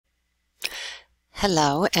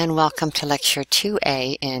Hello and welcome to Lecture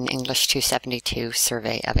 2A in English 272,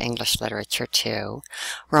 Survey of English Literature 2,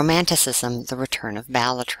 Romanticism, the Return of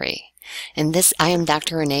Balladry. I am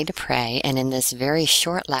Dr. Renee Dupre, and in this very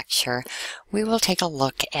short lecture, we will take a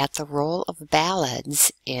look at the role of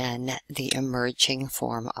ballads in the emerging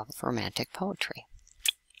form of Romantic poetry.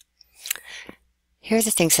 Here are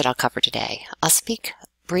the things that I'll cover today. I'll speak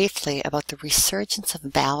briefly about the resurgence of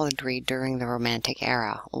balladry during the Romantic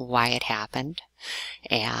era, why it happened,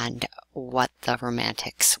 and what the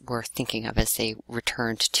Romantics were thinking of as they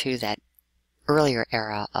returned to that earlier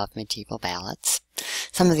era of medieval ballads,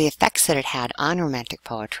 some of the effects that it had on Romantic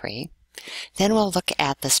poetry. Then we'll look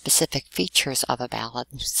at the specific features of a ballad,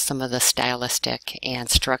 some of the stylistic and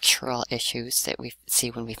structural issues that we see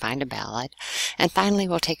when we find a ballad. And finally,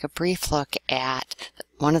 we'll take a brief look at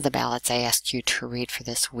one of the ballads I asked you to read for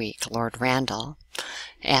this week, Lord Randall.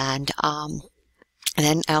 And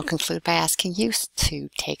then I'll conclude by asking you to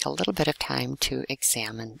take a little bit of time to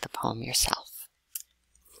examine the poem yourself.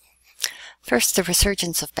 First, the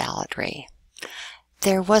resurgence of balladry.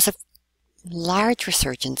 There was a large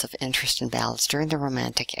resurgence of interest in ballads during the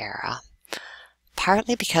Romantic era,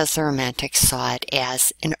 partly because the Romantics saw it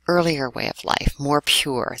as an earlier way of life, more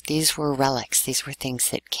pure. These were relics. These were things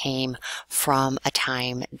that came from a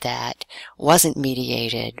time that wasn't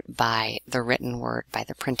mediated by the written word, by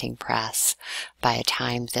the printing press, by a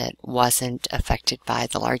time that wasn't affected by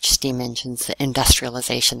the large steam engines, the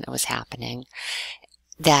industrialization that was happening.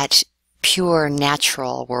 That pure,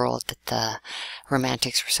 natural world that the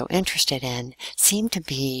Romantics were so interested in seemed to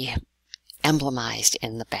be emblemized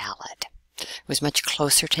in the ballad. It was much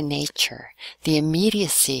closer to nature. The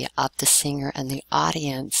immediacy of the singer and the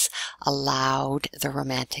audience allowed the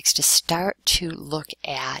Romantics to start to look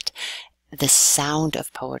at the sound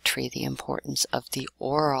of poetry, the importance of the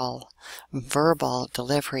oral, verbal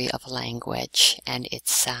delivery of language and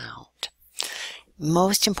its sound.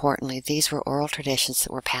 Most importantly, these were oral traditions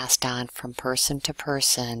that were passed on from person to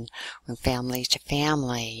person, from family to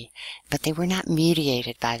family, but they were not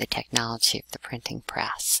mediated by the technology of the printing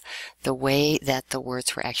press. The way that the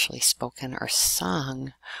words were actually spoken or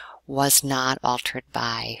sung was not altered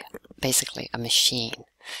by basically a machine.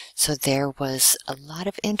 So there was a lot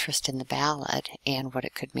of interest in the ballad and what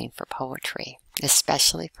it could mean for poetry,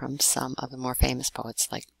 especially from some of the more famous poets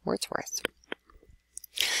like Wordsworth.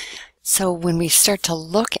 So when we start to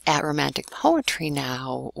look at Romantic poetry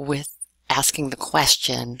now with asking the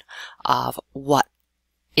question of what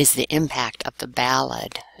is the impact of the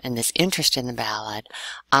ballad and this interest in the ballad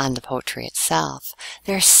on the poetry itself,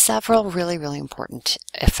 there are several really important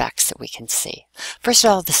effects that we can see. First of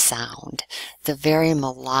all, the sound, the very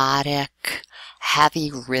melodic,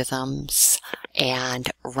 heavy rhythms and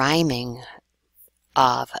rhyming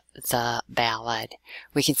of the ballad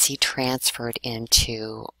we can see transferred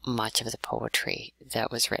into much of the poetry that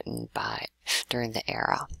was written during the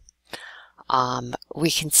era. We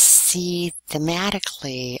can see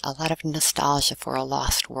thematically a lot of nostalgia for a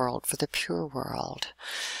lost world, for the pure world.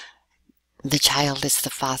 The child is the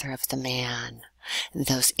father of the man.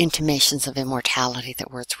 Those intimations of immortality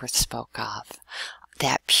that Wordsworth spoke of.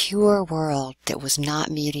 That pure world that was not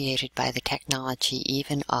mediated by the technology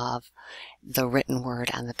even of the written word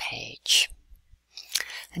on the page.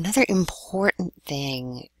 Another important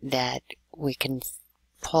thing that we can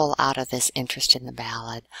pull out of this interest in the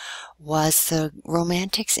ballad was the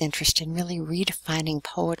Romantics' interest in really redefining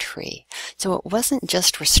poetry. So it wasn't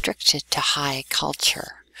just restricted to high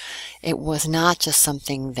culture. It was not just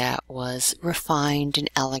something that was refined and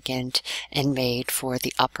elegant and made for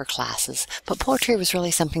the upper classes, but poetry was really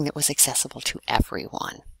something that was accessible to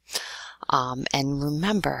everyone. And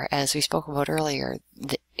remember, as we spoke about earlier,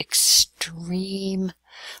 the extreme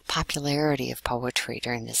popularity of poetry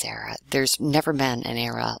during this era. There's never been an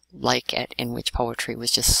era like it in which poetry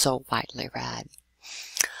was just so widely read.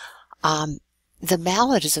 The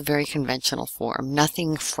ballad is a very conventional form,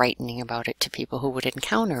 nothing frightening about it to people who would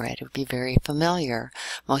encounter it. It would be very familiar.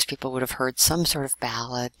 Most people would have heard some sort of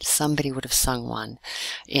ballad. Somebody would have sung one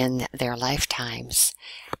in their lifetimes.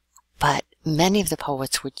 But many of the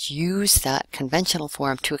poets would use that conventional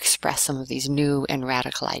form to express some of these new and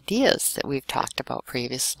radical ideas that we've talked about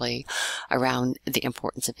previously around the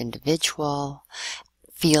importance of individual,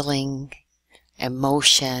 feeling,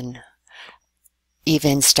 emotion,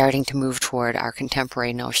 even starting to move toward our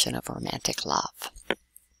contemporary notion of romantic love.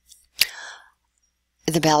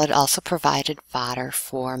 The ballad also provided fodder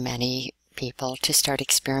for many people to start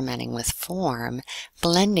experimenting with form,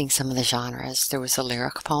 blending some of the genres. There was a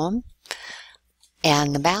lyric poem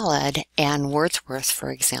and the ballad, and Wordsworth,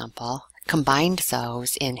 for example, combined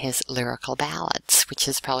those in his lyrical ballads, which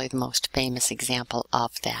is probably the most famous example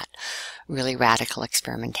of that really radical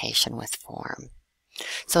experimentation with form.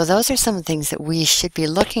 So those are some things that we should be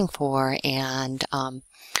looking for and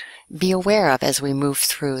be aware of as we move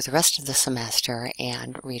through the rest of the semester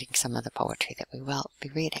and reading some of the poetry that we will be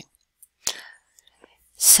reading.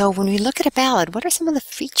 So when we look at a ballad, what are some of the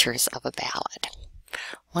features of a ballad?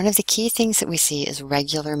 One of the key things that we see is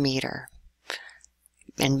regular meter.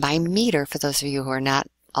 And by meter, for those of you who are not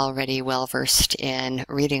already well versed in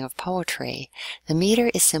reading of poetry, the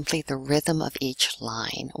meter is simply the rhythm of each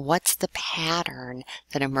line. What's the pattern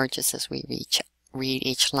that emerges as we read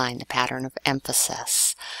each line, the pattern of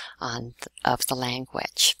emphasis of the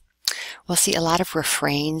language? We'll see a lot of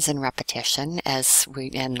refrains and repetition,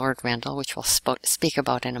 and Lord Randall, which we'll speak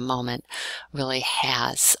about in a moment, really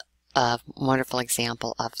has a wonderful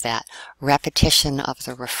example of that repetition of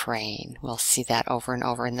the refrain. We'll see that over and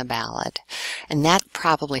over in the ballad. And that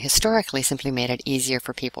probably historically simply made it easier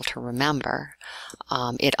for people to remember.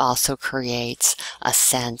 It also creates a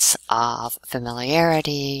sense of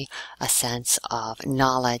familiarity, a sense of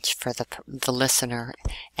knowledge for the listener,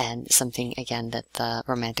 and something, again, that the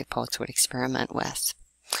Romantic poets would experiment with.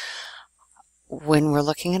 When we're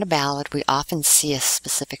looking at a ballad, we often see a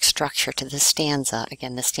specific structure to the stanza.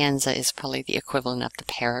 Again, the stanza is probably the equivalent of the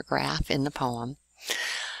paragraph in the poem.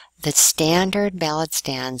 The standard ballad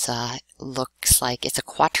stanza looks like it's a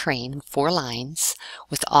quatrain, 4 lines,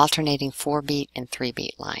 with alternating 4-beat and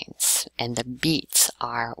 3-beat lines. And the beats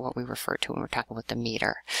are what we refer to when we're talking about the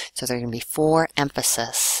meter. So there's going to be 4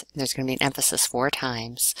 emphasis. There's going to be an emphasis 4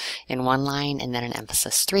 times in one line, and then an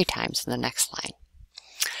emphasis 3 times in the next line.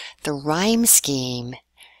 The rhyme scheme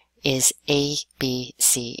is A, B,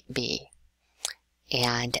 C, B.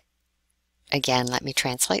 And again, let me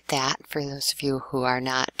translate that for those of you who are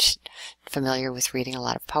not familiar with reading a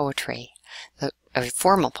lot of poetry,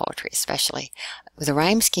 formal poetry especially. The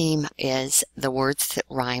rhyme scheme is the words that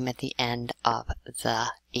rhyme at the end of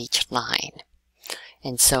each line.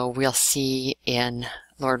 And so we'll see in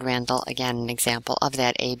Lord Randall, again, an example of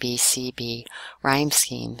that A, B, C, B rhyme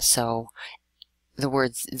scheme. So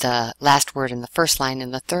the last word in the first line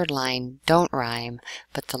and the third line don't rhyme,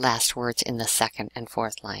 but the last words in the second and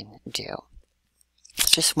fourth line do.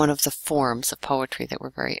 It's just one of the forms of poetry that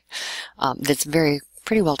that's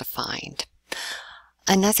pretty well defined.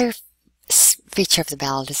 Another feature of the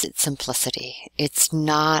ballad is its simplicity. It's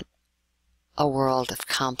not a world of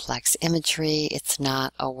complex imagery. It's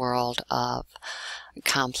not a world of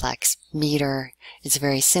complex meter. It's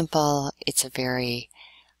very simple. It's a very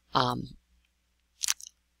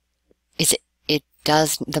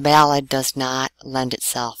the ballad does not lend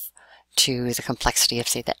itself to the complexity of,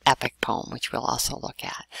 say, the epic poem, which we'll also look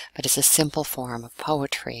at. But it's a simple form of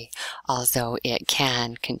poetry, although it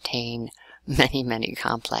can contain many, many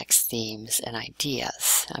complex themes and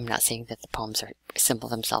ideas. I'm not saying that the poems are simple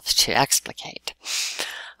themselves to explicate.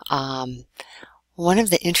 One of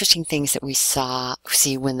the interesting things that we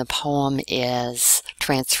see when the poem is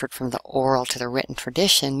transferred from the oral to the written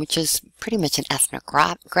tradition, which is pretty much an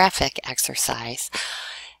ethnographic exercise,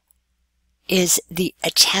 is the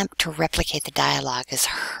attempt to replicate the dialogue is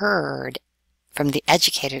heard from the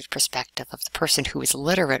educated perspective of the person who is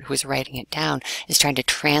literate, who is writing it down, is trying to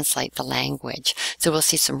translate the language. So we'll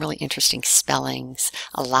see some really interesting spellings,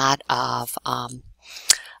 a lot of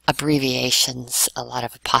abbreviations, a lot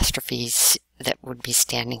of apostrophes that would be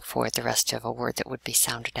standing for the rest of a word that would be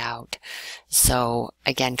sounded out. So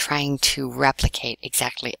again, trying to replicate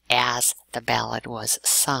exactly as the ballad was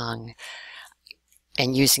sung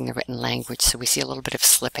and using the written language. So we see a little bit of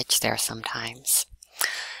slippage there sometimes.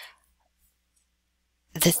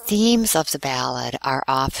 The themes of the ballad are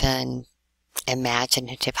often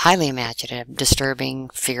imaginative, highly imaginative, disturbing,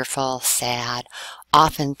 fearful, sad,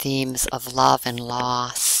 often themes of love and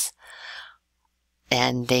loss.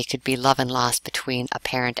 And they could be love and loss between a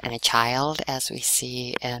parent and a child, as we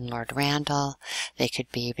see in Lord Randall. They could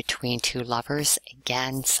be between 2 lovers.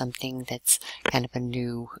 Again, something that's kind of a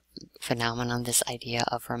new phenomenon, this idea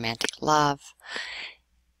of romantic love.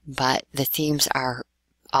 But the themes are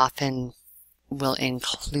often will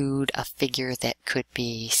include a figure that could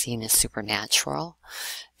be seen as supernatural.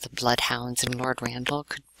 The bloodhounds in Lord Randall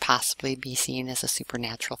could possibly be seen as a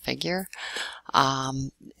supernatural figure.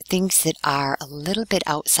 Things that are a little bit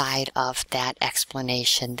outside of that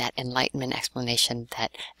explanation, that Enlightenment explanation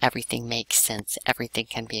that everything makes sense, everything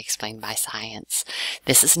can be explained by science.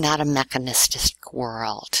 This is not a mechanistic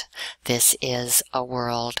world. This is a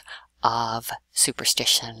world of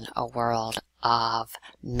superstition, a world of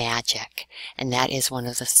magic. And that is one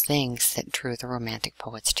of the things that drew the Romantic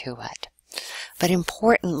poets to it. But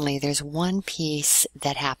importantly, there's one piece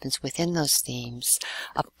that happens within those themes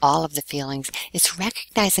of all of the feelings. It's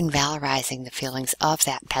recognizing and valorizing the feelings of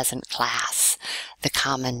that peasant class, the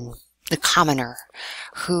commoner,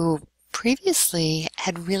 who previously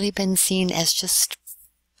had really been seen as just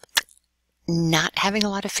not having a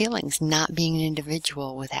lot of feelings, not being an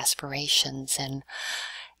individual with aspirations,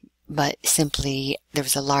 but simply there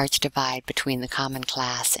was a large divide between the common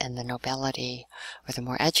class and the nobility, or the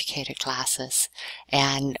more educated classes.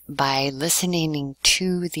 And by listening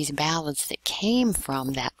to these ballads that came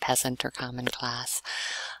from that peasant or common class,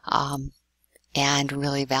 and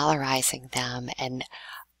really valorizing them, and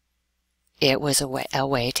it was a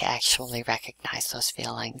way to actually recognize those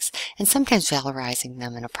feelings, and sometimes valorizing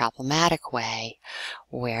them in a problematic way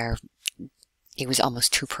where it was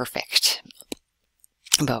almost too perfect.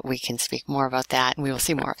 But we can speak more about that, and we will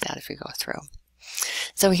see more of that as we go through.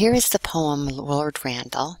 So here is the poem Lord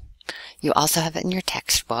Randall. You also have it in your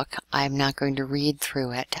textbook. I'm not going to read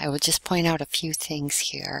through it. I will just point out a few things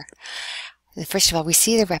here. First of all, we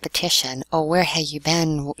see the repetition. Oh, where have you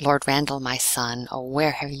been, Lord Randall, my son? Oh,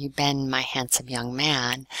 where have you been, my handsome young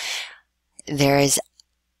man? There is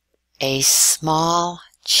a small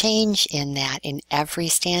change in that in every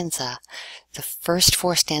stanza. The first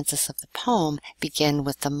 4 stanzas of the poem begin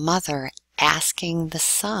with the mother asking the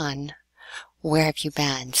son, where have you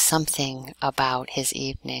been? Something about his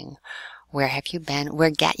evening. Where have you been? Where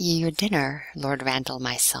gat ye your dinner, Lord Randall,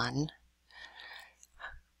 my son?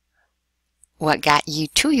 What got you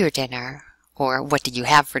to your dinner? Or what did you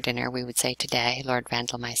have for dinner, we would say today, Lord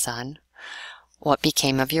Randall, my son? What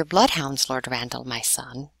became of your bloodhounds, Lord Randall, my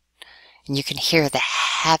son? And you can hear the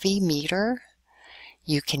heavy meter,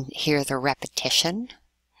 you can hear the repetition,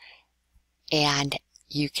 and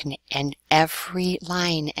every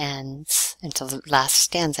line ends until the last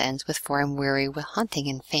stanza ends with, for I'm weary with hunting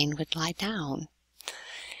and fain would lie down.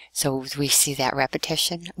 So we see that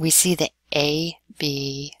repetition. We see the A,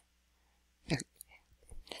 B,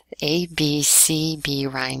 C, B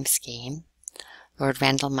rhyme scheme. Lord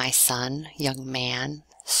Randall, my son, young man,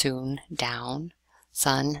 soon down.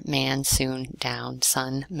 Son, man, soon down.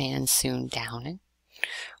 Son, man, soon downing.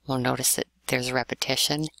 We'll notice that there's a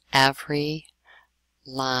repetition. Every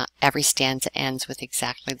stanza ends with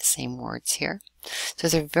exactly the same words here. So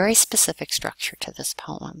there's a very specific structure to this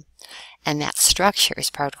poem. And that structure is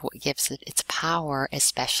part of what gives it its power,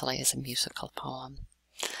 especially as a musical poem.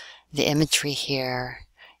 The imagery here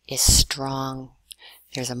is strong.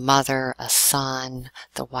 There's a mother, a son,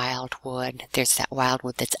 the wildwood. There's that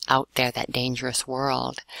wildwood that's out there, that dangerous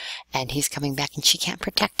world. And he's coming back, and she can't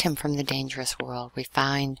protect him from the dangerous world. We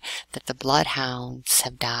find that the bloodhounds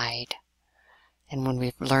have died. And when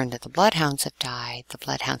we've learned that the bloodhounds have died, the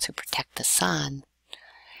bloodhounds who protect the son,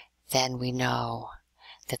 then we know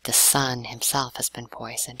that the son himself has been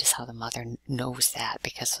poisoned, is how the mother knows that,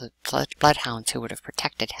 because the bloodhounds who would have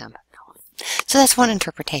protected him. So that's one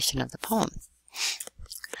interpretation of the poem.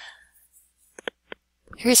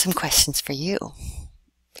 Here are some questions for you.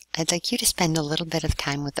 I'd like you to spend a little bit of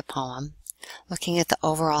time with the poem, looking at the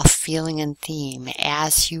overall feeling and theme.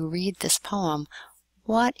 As you read this poem,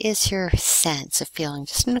 what is your sense of feeling?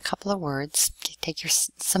 Just in a couple of words. Take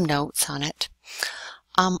some notes on it.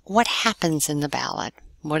 What happens in the ballad?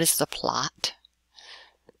 What is the plot?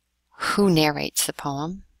 Who narrates the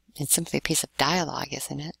poem? It's simply a piece of dialogue,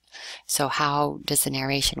 isn't it? So how does the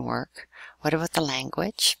narration work? What about the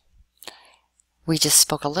language? We just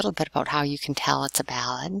spoke a little bit about how you can tell it's a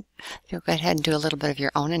ballad. You'll go ahead and do a little bit of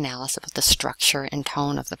your own analysis of the structure and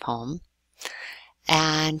tone of the poem.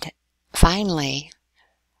 And finally,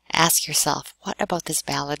 ask yourself, what about this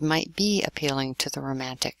ballad might be appealing to the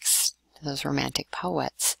romantics, to those romantic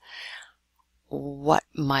poets? What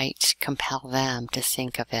might compel them to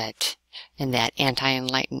think of it in that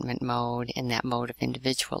anti-enlightenment mode, in that mode of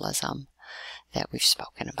individualism that we've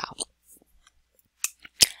spoken about?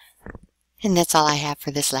 And that's all I have for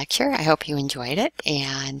this lecture. I hope you enjoyed it,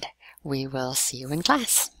 and we will see you in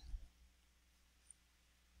class.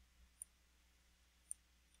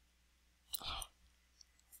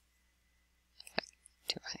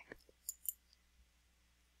 Too much.